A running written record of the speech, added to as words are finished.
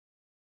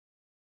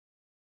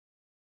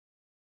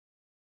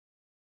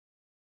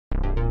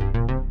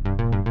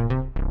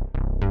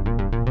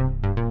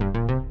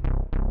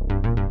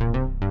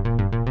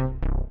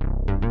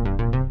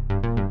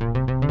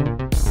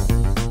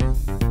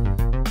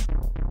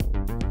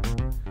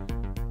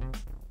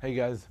Hey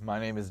guys, my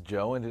name is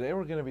Joe, and today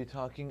we're going to be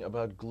talking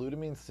about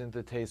glutamine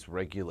synthetase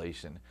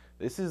regulation.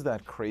 This is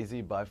that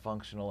crazy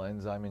bifunctional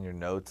enzyme in your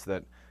notes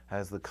that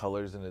has the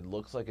colors and it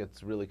looks like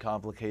it's really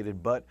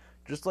complicated, but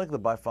just like the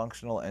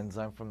bifunctional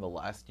enzyme from the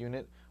last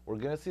unit, we're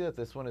going to see that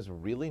this one is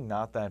really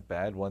not that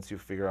bad once you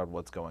figure out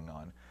what's going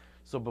on.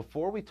 So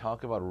before we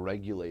talk about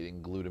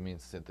regulating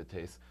glutamine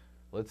synthetase,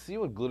 let's see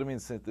what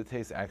glutamine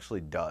synthetase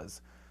actually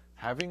does.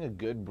 Having a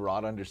good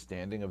broad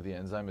understanding of the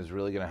enzyme is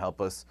really going to help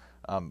us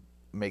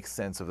make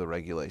sense of the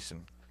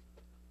regulation.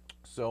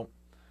 So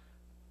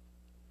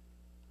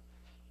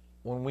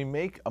when we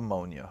make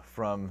ammonia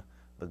from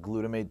the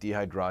glutamate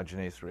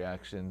dehydrogenase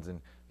reactions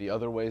and the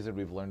other ways that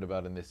we've learned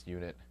about in this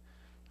unit,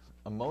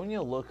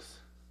 ammonia looks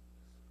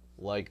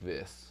like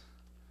this.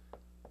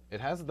 It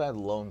has that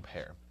lone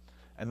pair.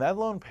 And that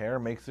lone pair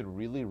makes it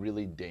really,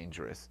 really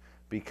dangerous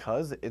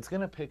because it's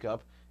going to pick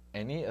up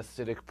any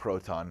acidic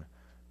proton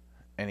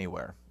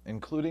anywhere,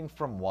 including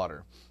from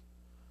water.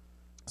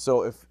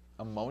 So if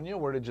ammonia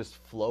were to just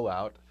flow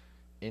out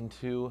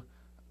into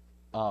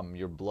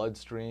your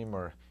bloodstream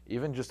or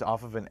even just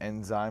off of an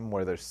enzyme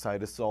where there's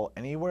cytosol,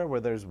 anywhere where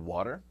there's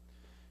water,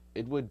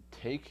 it would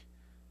take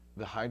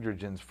the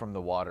hydrogens from the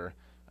water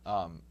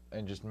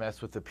and just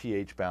mess with the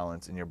pH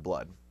balance in your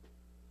blood.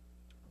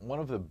 One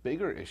of the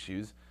bigger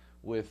issues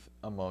with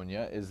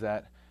ammonia is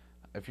that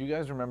if you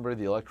guys remember,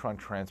 the electron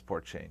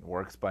transport chain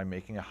works by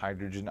making a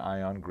hydrogen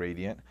ion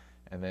gradient,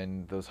 and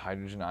then those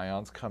hydrogen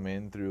ions come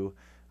in through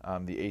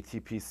the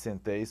ATP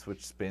synthase,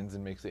 which spins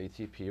and makes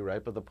ATP,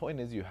 right? But the point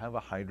is you have a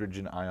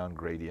hydrogen ion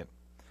gradient.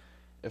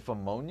 If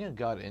ammonia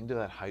got into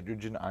that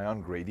hydrogen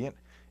ion gradient,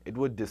 it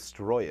would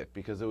destroy it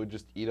because it would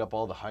just eat up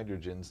all the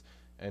hydrogens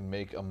and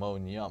make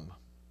ammonium.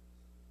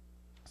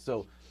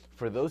 So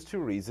for those two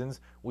reasons,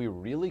 we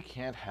really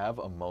can't have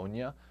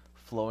ammonia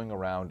flowing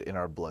around in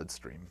our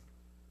bloodstream.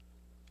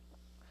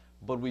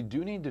 But we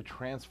do need to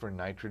transfer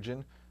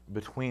nitrogen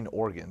between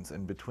organs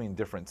and between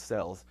different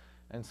cells.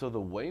 And so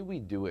the way we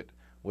do it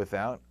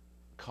without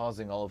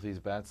causing all of these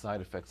bad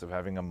side effects of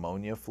having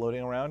ammonia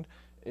floating around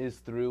is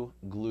through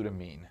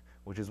glutamine,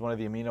 which is one of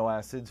the amino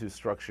acids whose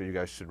structure you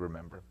guys should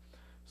remember.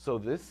 So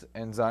this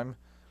enzyme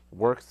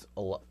works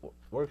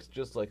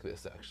just like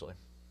this, actually.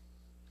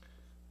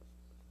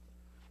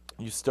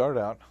 You start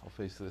out, I'll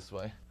face this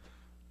way.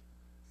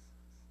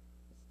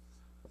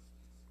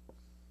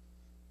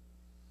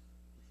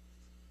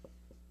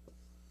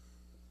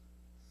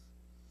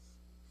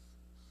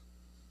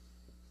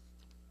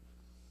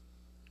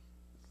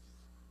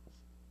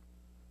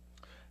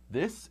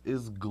 This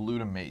is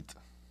glutamate.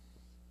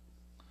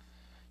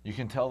 You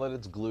can tell that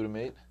it's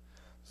glutamate.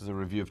 This is a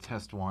review of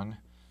test 1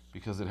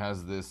 because it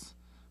has this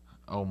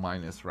O-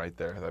 right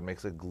there. That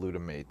makes it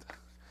glutamate.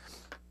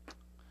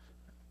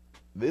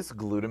 This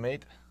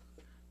glutamate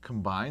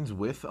combines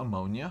with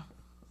ammonia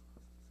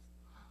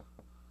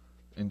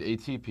and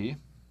ATP.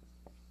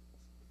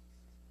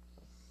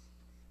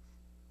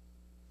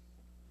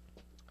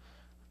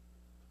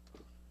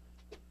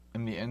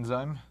 And the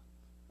enzyme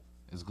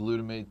is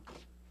glutamine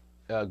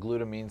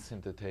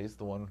synthetase,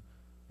 the one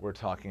we're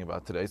talking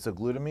about today. So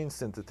glutamine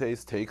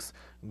synthetase takes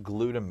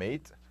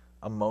glutamate,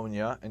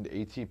 ammonia, and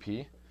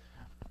ATP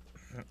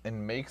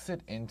and makes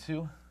it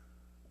into,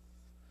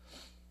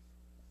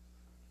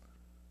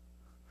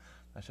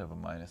 I should have a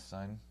minus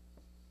sign,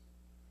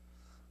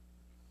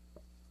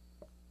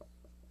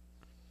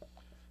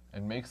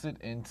 and makes it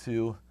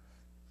into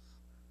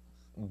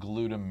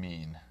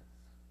glutamine.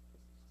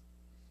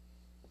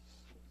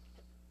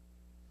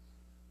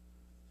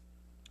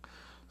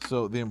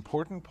 So the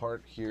important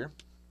part here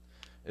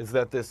is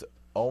that this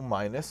O-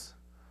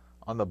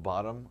 on the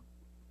bottom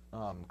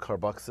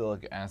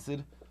carboxylic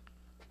acid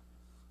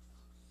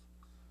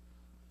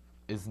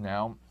is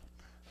now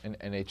an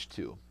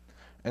NH2.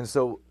 And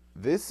so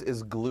this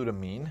is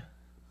glutamine,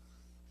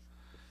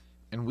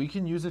 and we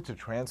can use it to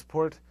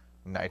transport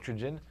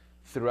nitrogen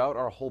throughout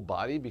our whole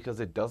body because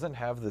it doesn't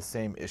have the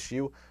same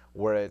issue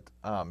where it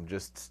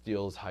just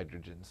steals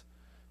hydrogens.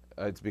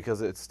 It's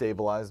because it's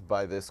stabilized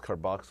by this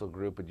carboxyl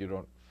group, and you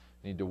don't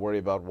need to worry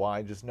about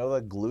why. Just know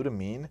that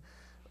glutamine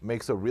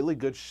makes a really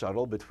good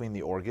shuttle between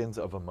the organs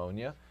of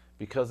ammonia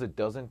because it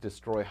doesn't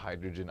destroy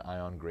hydrogen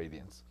ion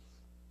gradients.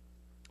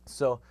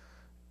 So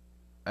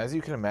as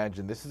you can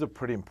imagine, this is a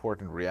pretty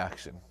important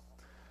reaction.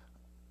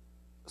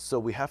 So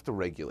we have to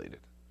regulate it.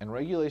 And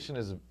regulation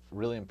is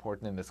really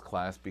important in this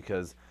class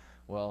because,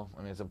 well,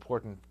 I mean, it's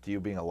important to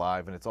you being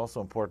alive, and it's also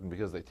important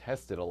because they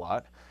test it a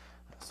lot.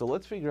 So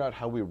let's figure out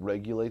how we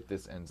regulate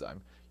this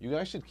enzyme. You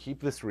guys should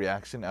keep this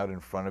reaction out in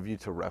front of you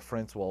to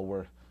reference while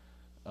we're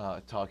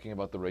talking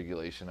about the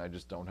regulation. I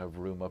just don't have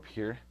room up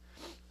here.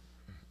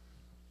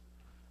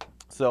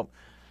 So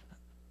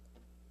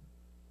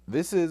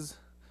this is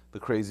the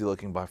crazy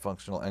looking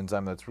bifunctional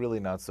enzyme that's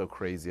really not so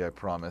crazy, I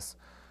promise.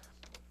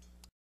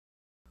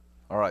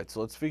 All right,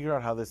 so let's figure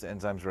out how this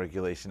enzyme's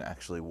regulation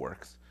actually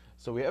works.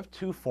 So we have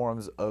two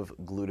forms of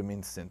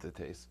glutamine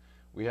synthetase.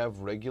 We have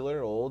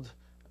regular old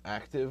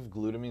active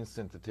glutamine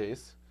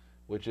synthetase,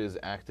 which is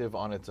active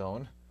on its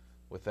own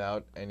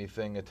without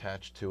anything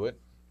attached to it.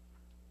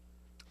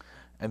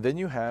 And then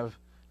you have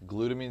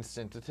glutamine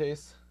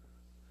synthetase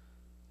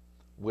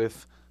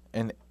with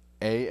an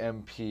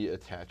AMP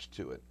attached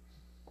to it.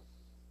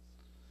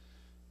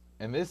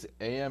 And this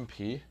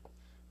AMP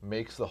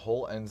makes the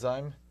whole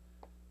enzyme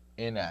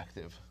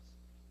inactive.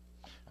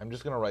 I'm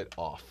just going to write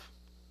off.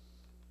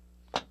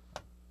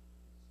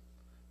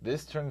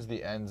 This turns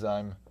the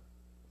enzyme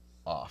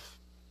off.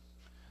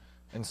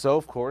 And so,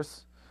 of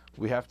course,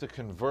 we have to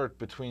convert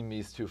between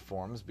these two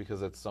forms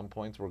because at some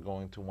points we're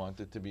going to want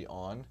it to be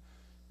on,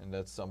 and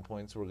at some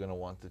points we're going to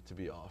want it to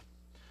be off.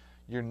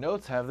 Your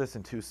notes have this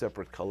in two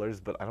separate colors,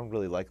 but I don't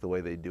really like the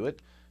way they do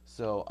it,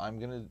 so I'm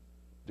going to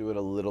do it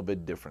a little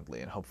bit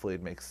differently, and hopefully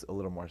it makes a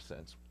little more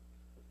sense.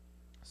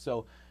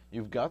 So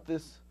you've got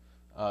this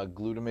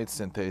glutamate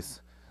synthase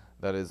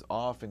that is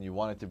off, and you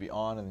want it to be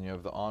on, and then you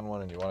have the on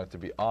one, and you want it to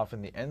be off,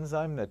 and the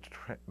enzyme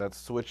that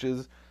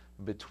switches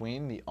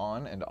between the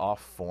on and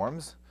off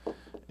forms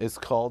is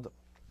called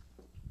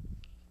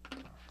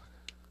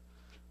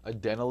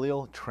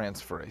adenylyl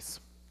transferase.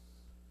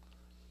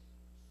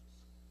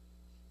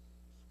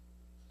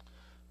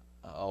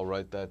 I'll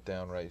write that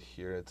down right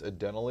here. It's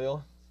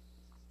adenylyl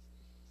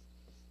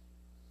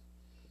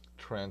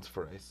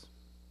transferase.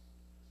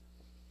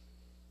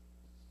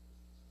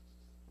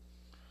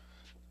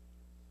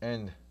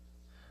 And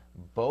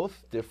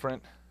both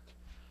different,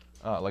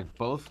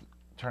 both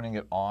turning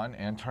it on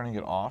and turning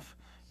it off,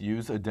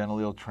 use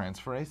adenylyl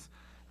transferase.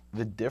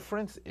 The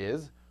difference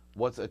is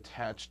what's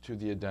attached to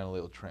the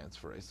adenylyl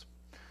transferase.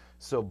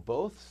 So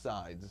both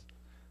sides,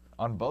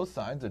 on both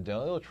sides,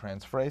 adenylyl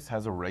transferase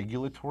has a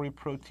regulatory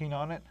protein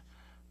on it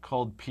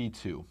called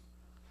P2.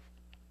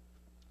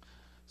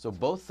 So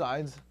both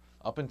sides,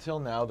 up until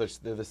now,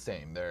 they're the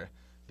same. They're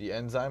the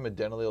enzyme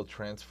adenylyl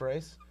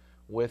transferase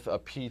with a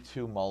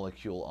P2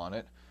 molecule on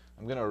it.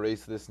 I'm going to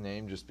erase this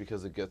name just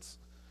because it's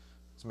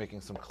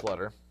making some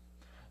clutter.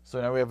 So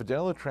now we have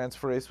adenylyl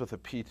transferase with a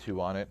P2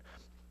 on it.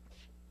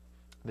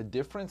 The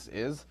difference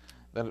is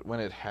that when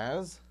it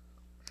has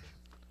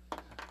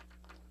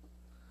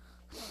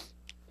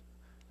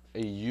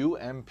a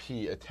UMP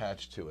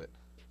attached to it.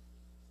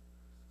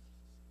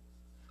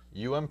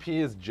 UMP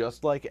is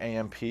just like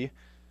AMP,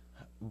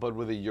 but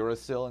with a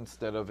uracil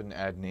instead of an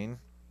adenine.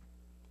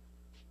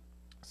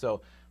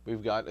 So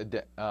we've got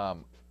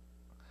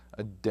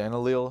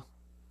adenylyl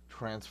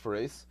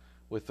transferase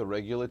with the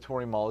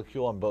regulatory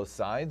molecule on both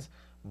sides,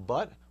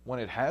 but when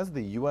it has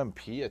the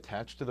UMP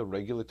attached to the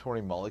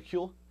regulatory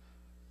molecule,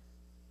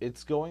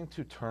 it's going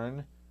to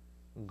turn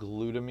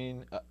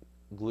glutamine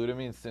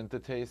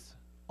synthetase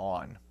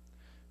on.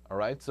 All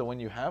right, so when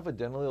you have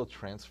adenylyl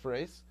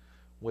transferase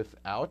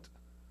without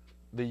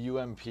the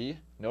UMP,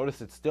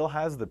 notice it still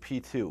has the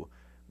P2,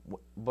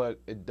 but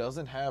it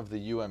doesn't have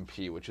the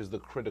UMP, which is the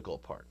critical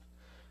part.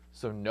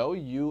 So no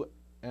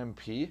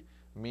UMP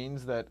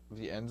means that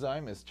the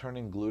enzyme is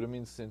turning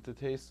glutamine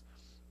synthetase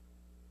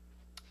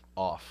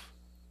off.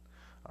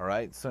 All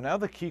right, so now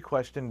the key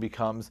question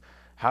becomes,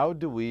 how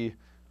do we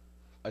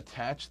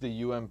attach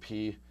the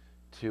UMP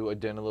to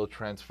adenylyl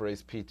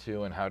transferase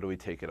P2, and how do we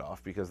take it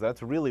off? Because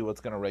that's really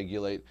what's going to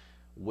regulate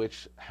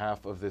which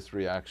half of this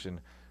reaction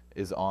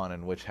is on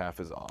and which half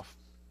is off.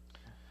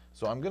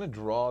 So I'm going to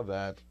draw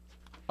that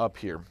up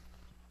here.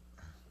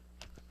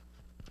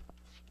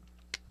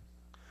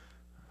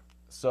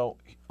 So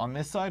on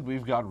this side,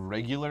 we've got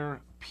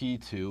regular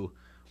P2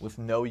 with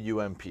no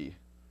UMP,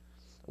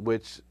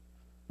 which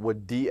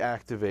would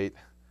deactivate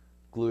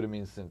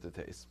glutamine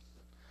synthetase.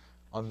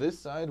 On this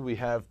side, we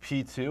have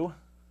P2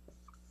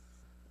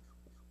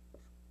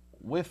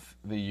 with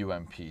the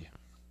UMP,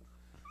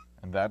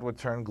 and that would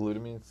turn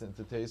glutamine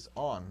synthetase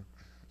on.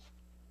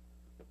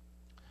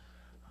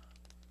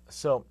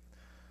 So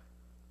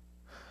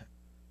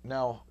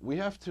now we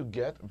have to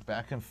get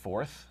back and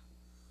forth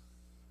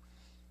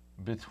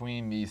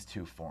between these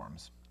two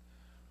forms,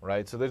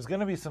 right? So there's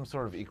going to be some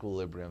sort of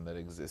equilibrium that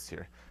exists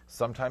here.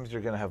 Sometimes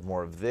you're going to have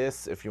more of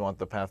this if you want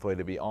the pathway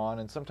to be on,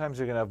 and sometimes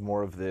you're going to have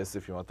more of this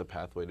if you want the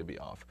pathway to be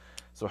off.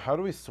 So how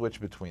do we switch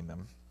between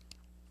them?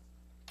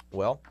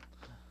 Well,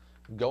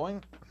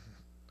 going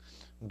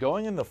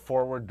in the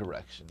forward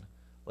direction.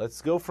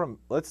 Let's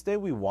say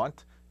we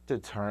want to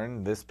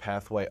turn this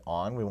pathway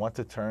on. We want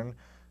to turn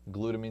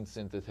glutamine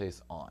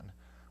synthetase on.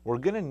 We're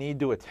going to need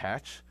to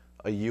attach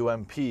a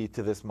UMP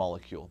to this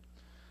molecule.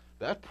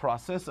 That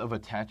process of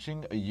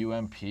attaching a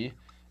UMP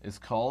is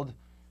called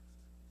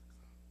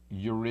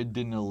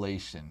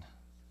uridinylation.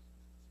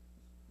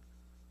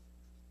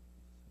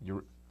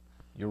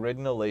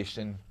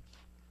 Uridinylation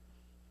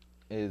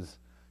is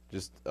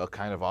just a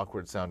kind of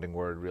awkward sounding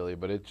word, really,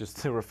 but it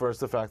just refers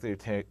to the fact that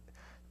you're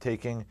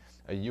taking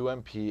a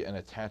UMP and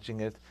attaching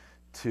it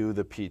to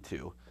the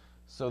P2.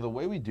 So the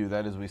way we do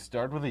that is we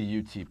start with a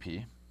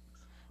UTP,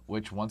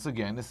 which once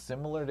again is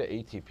similar to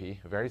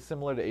ATP, very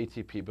similar to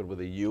ATP, but with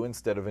a U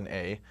instead of an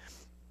A.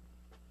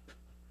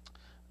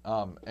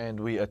 And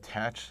we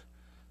attach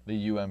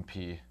the UMP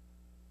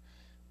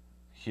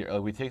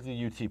here. We take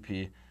the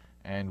UTP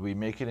and we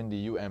make it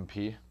into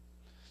UMP,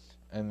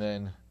 and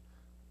then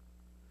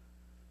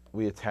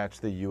we attach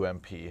the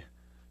UMP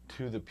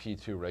to the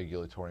P2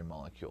 regulatory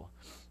molecule.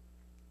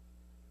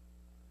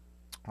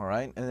 All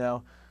right, and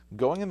now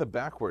going in the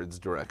backwards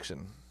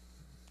direction.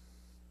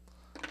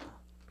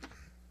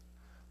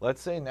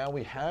 Let's say now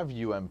we have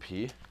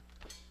UMP,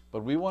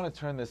 but we want to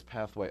turn this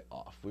pathway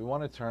off. We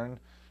want to turn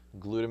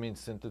glutamine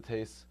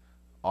synthetase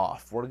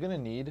off. We're going to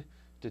need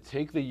to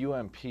take the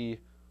UMP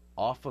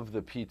off of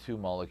the P2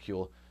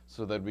 molecule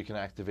so that we can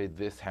activate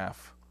this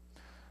half.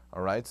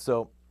 All right,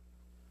 so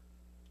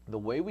the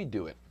way we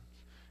do it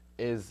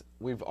is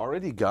we've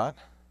already got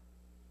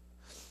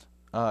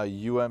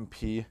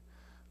UMP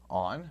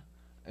on,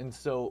 and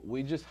so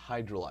we just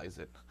hydrolyze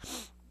it.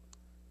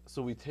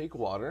 So we take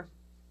water,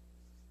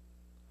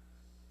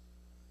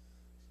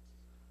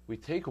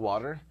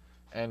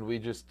 and we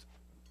just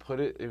put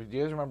it, if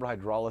you guys remember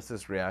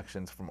hydrolysis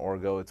reactions from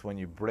orgo, it's when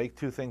you break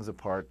two things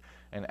apart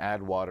and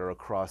add water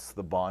across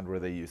the bond where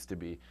they used to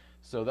be.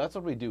 So that's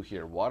what we do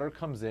here. Water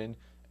comes in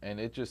and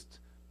it just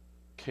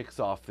kicks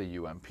off the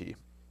UMP.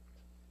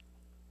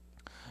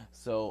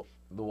 So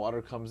the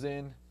water comes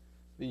in,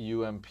 the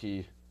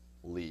UMP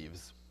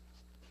leaves.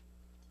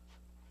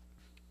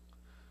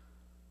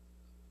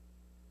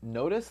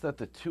 Notice that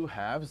the two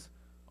halves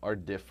are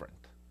different,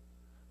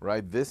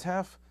 right? This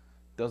half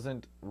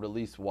doesn't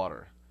release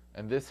water,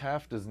 and this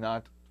half does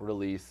not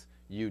release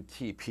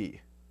UTP.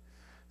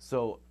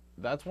 So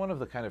that's one of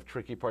the kind of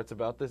tricky parts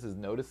about this, is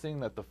noticing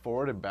that the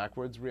forward and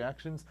backwards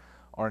reactions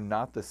are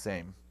not the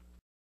same.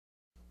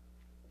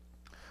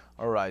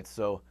 All right,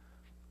 so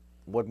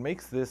what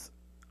makes this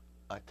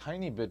a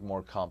tiny bit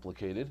more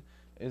complicated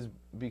is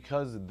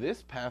because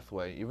this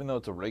pathway, even though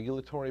it's a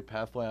regulatory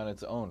pathway on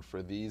its own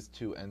for these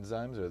two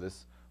enzymes, or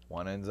this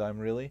one enzyme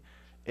really,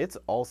 it's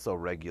also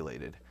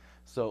regulated.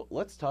 So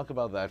let's talk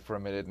about that for a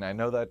minute, and I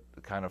know that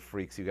kind of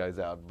freaks you guys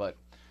out, but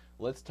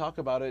let's talk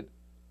about it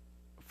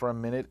for a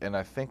minute, and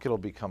I think it'll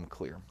become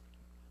clear.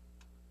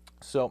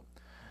 So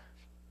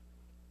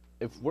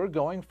if we're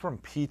going from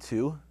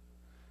P2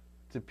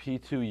 to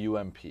P2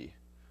 UMP,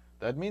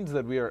 that means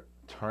that we are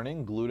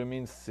turning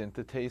glutamine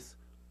synthetase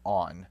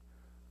on,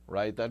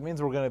 right? That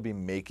means we're going to be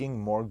making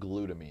more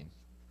glutamine.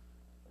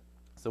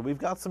 So we've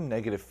got some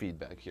negative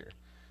feedback here.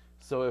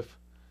 So if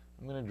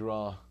I'm going to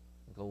draw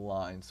a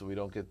line so we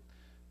don't get,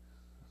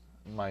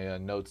 my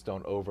notes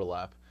don't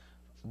overlap,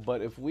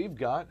 but if we've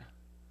got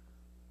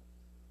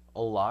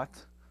a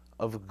lot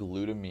of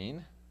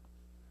glutamine,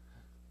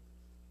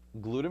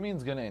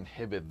 glutamine's going to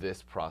inhibit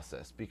this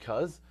process,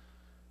 because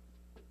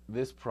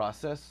this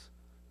process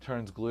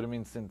turns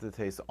glutamine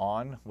synthetase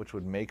on, which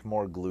would make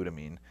more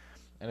glutamine.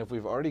 And if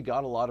we've already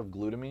got a lot of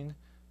glutamine,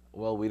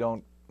 well, we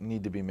don't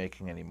need to be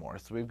making any more.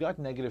 So we've got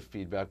negative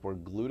feedback where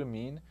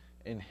glutamine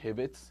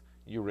inhibits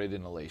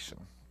uridinylation.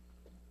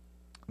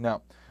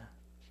 Now,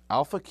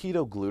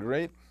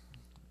 alpha-ketoglutarate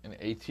and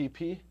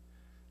ATP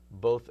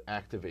both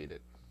activate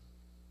it.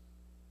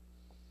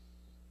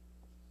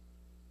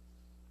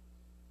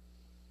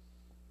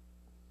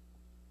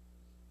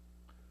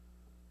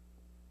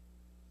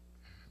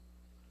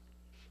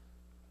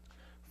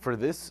 For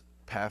this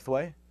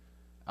pathway,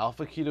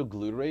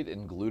 alpha-ketoglutarate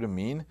and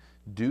glutamine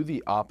do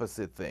the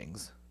opposite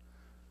things,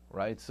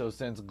 right? So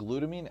since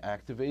glutamine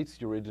activates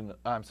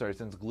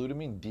since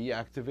glutamine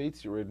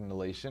deactivates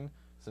uridinylation,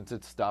 since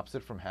it stops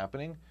it from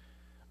happening,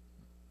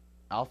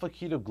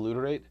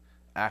 alpha-ketoglutarate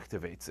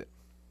activates it.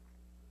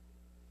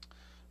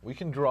 We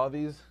can draw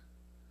these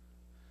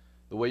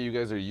the way you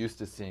guys are used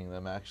to seeing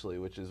them, actually,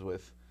 which is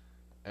with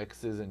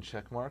X's and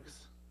check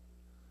marks.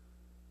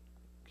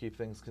 Keep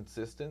things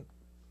consistent.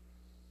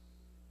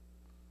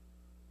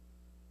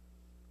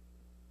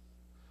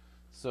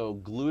 So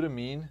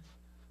glutamine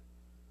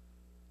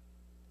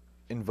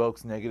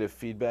invokes negative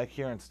feedback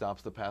here and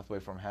stops the pathway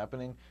from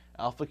happening.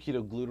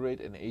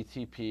 Alpha-ketoglutarate and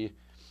ATP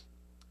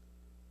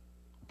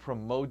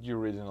promote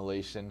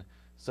uridinylation,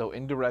 so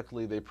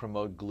indirectly they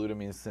promote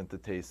glutamine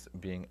synthetase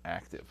being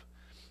active.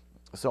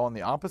 So on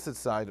the opposite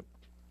side,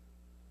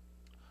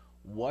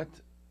 what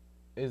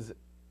is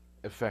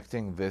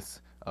affecting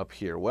this up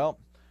here? Well,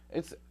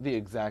 it's the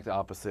exact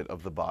opposite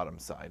of the bottom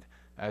side,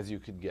 as you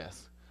could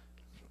guess.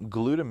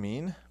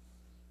 Glutamine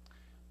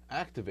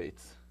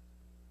activates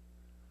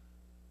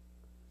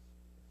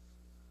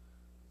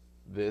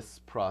this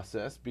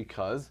process,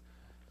 because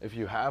if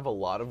you have a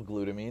lot of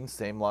glutamine,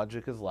 same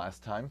logic as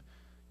last time,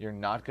 you're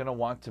not going to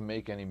want to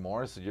make any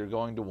more, so you're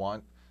going to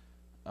want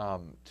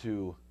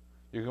to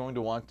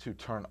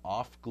turn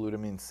off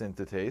glutamine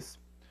synthetase,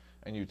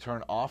 and you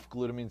turn off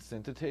glutamine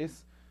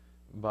synthetase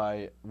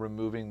by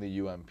removing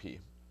the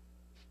UMP.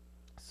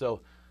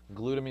 So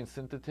glutamine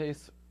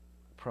synthetase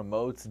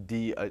promotes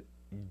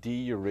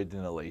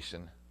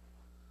deuridinylation.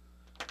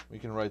 We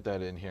can write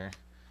that in here.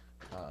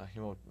 I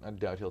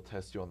doubt he'll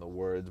test you on the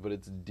words, but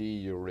it's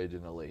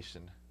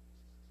deuridinylation.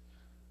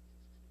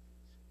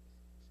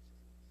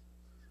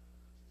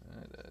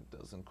 It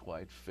doesn't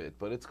quite fit,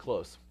 but it's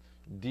close.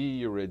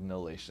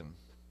 Deuridinylation.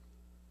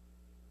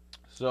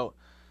 So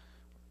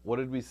what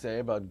did we say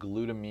about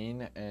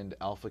glutamine and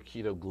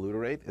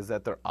alpha-ketoglutarate? Is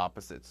that they're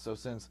opposites. So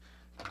since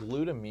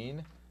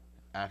glutamine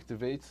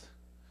activates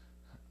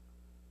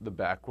the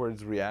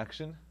backwards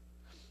reaction.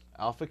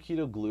 Alpha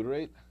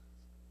ketoglutarate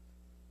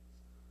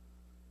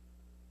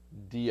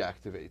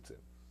deactivates it.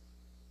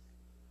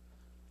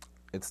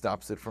 It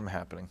stops it from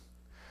happening.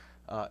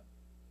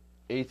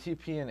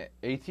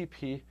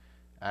 ATP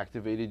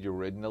activated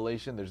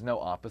uridinylation. There's no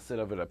opposite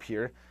of it up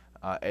here.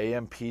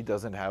 AMP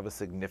doesn't have a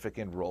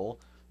significant role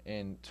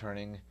in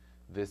turning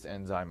this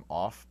enzyme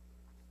off.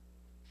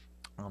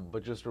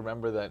 But just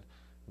remember that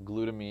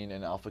glutamine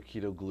and alpha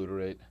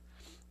ketoglutarate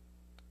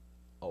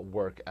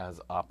work as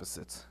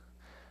opposites.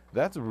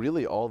 That's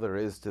really all there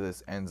is to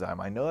this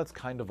enzyme. I know that's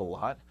kind of a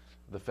lot.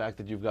 The fact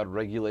that you've got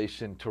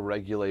regulation to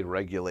regulate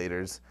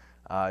regulators,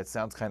 it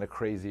sounds kind of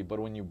crazy, but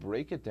when you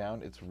break it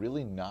down, it's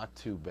really not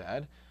too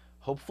bad.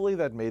 Hopefully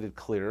that made it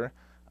clearer.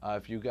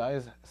 If you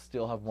guys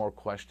still have more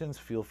questions,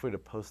 feel free to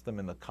post them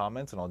in the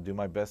comments, and I'll do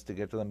my best to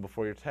get to them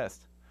before your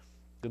test.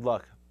 Good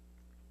luck.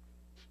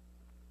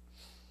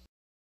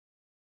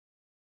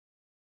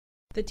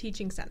 The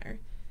Teaching Center,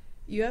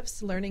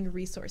 UF's Learning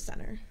Resource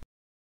Center.